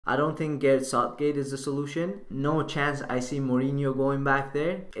I don't think Gareth Southgate is the solution. No chance I see Mourinho going back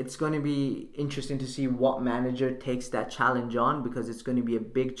there. It's going to be interesting to see what manager takes that challenge on, because it's going to be a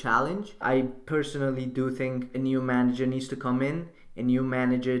big challenge. I personally do think a new manager needs to come in. A new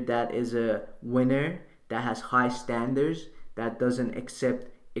manager that is a winner, that has high standards, that doesn't accept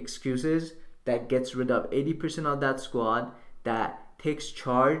excuses, that gets rid of 80% of that squad, that takes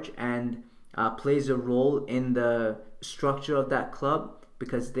charge and plays a role in the structure of that club,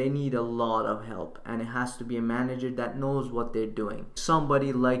 because they need a lot of help, and it has to be a manager that knows what they're doing.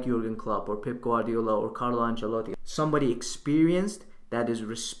 Somebody like Jurgen Klopp or Pep Guardiola or Carlo Ancelotti, somebody experienced, that is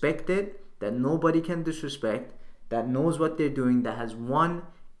respected, that nobody can disrespect, that knows what they're doing, that has won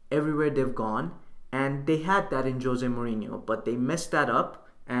everywhere they've gone. And they had that in Jose Mourinho, but they messed that up,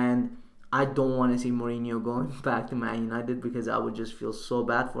 and I don't want to see Mourinho going back to Man United, because I would just feel so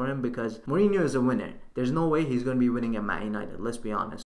bad for him, because Mourinho is a winner. There's no way he's going to be winning at Man United, let's be honest.